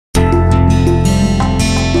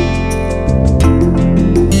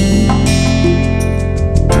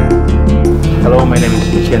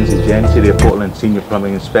Mckenzie Sanitary, Portland Senior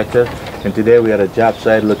Plumbing Inspector, and today we at a job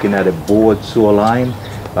site looking at a bored sewer line.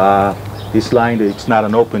 This line, it's not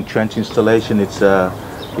an open trench installation, it's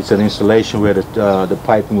an installation where the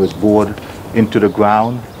piping was bored into the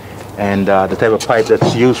ground, and the type of pipe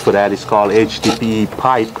that's used for that is called HDPE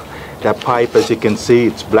pipe. That pipe, as you can see,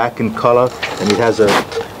 it's black in color and it has a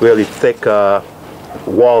really thick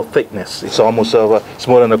wall thickness. It's almost it's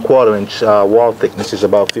more than a 1/4 inch wall thickness. It's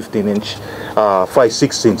about 15 inch,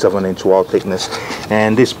 5/16 of an inch wall thickness.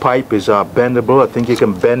 And this pipe is bendable. I think you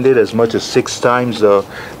can bend it as much as 6 times the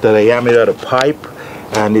diameter of the pipe.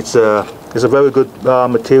 And it's a very good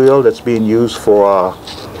material that's being used for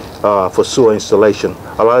sewer installation.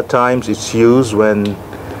 A lot of times it's used when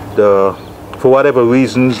for whatever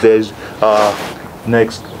reasons there's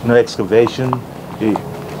no excavation.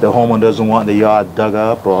 The homeowner doesn't want the yard dug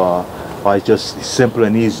up, or it's just simpler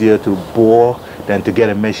and easier to bore than to get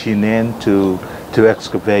a machine in to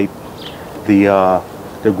excavate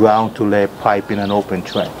the ground to lay pipe in an open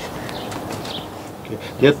trench. Okay.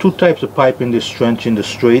 There are 2 types of pipe in this trench in the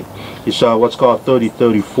street. It's what's called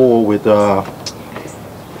 30-34 with a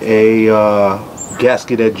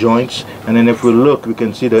gasketed joints, and then if we look we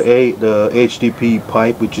can see the HDPE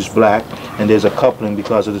pipe, which is black, and there's a coupling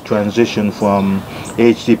because of the transition from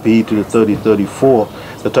HDPE to the 30-34.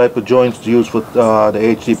 The type of joints used for the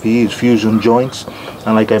HDPE is fusion joints,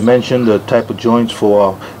 and like I mentioned, the type of joints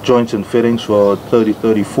for joints and fittings for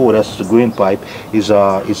 30-34, that's the green pipe, is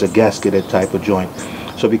a gasketed type of joint.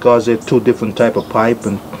 So because they're 2 different type of pipe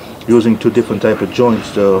and using 2 different type of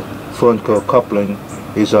joints, the front core coupling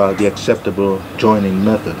is the acceptable joining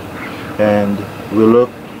method. And we look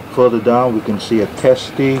further down, we can see a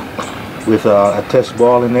testy with a test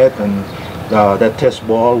ball in it, and that test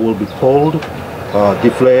ball will be pulled,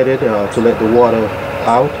 deflated to let the water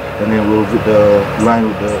out, and then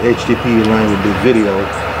the HDPE line will be videoed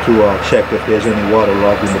to check if there's any water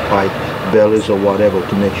logged in the pipe, bellies or whatever,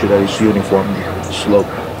 to make sure that it's uniformly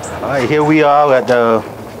sloped. Alright, here we are at the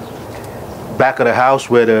back of the house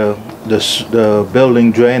where the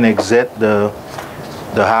building drain exit the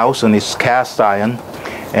house, and it's cast iron.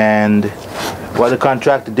 And what the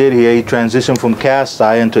contractor did here, he transitioned from cast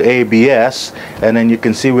iron to ABS, and then you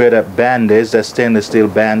can see where that band is, that stainless steel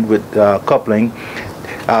band with coupling.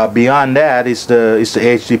 Beyond that is the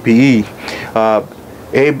HDPE.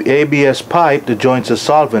 ABS pipe, the joints are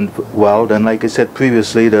solvent weld, and like I said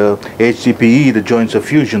previously, the HDPE, the joints are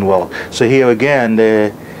fusion weld. So here again,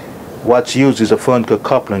 what's used is a front core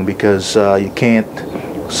coupling, because you can't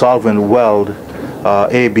solvent weld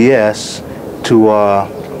ABS to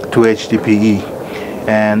HDPE.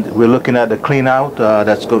 And we're looking at the clean out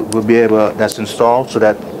that's installed, so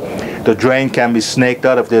that the drain can be snaked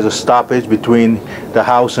out if there's a stoppage between the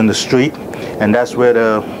house and the street. And that's where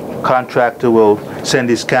the contractor will send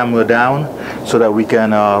his camera down so that we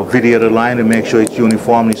can video the line and make sure it's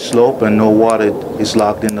uniformly sloped and no water is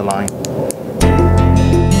locked in the line.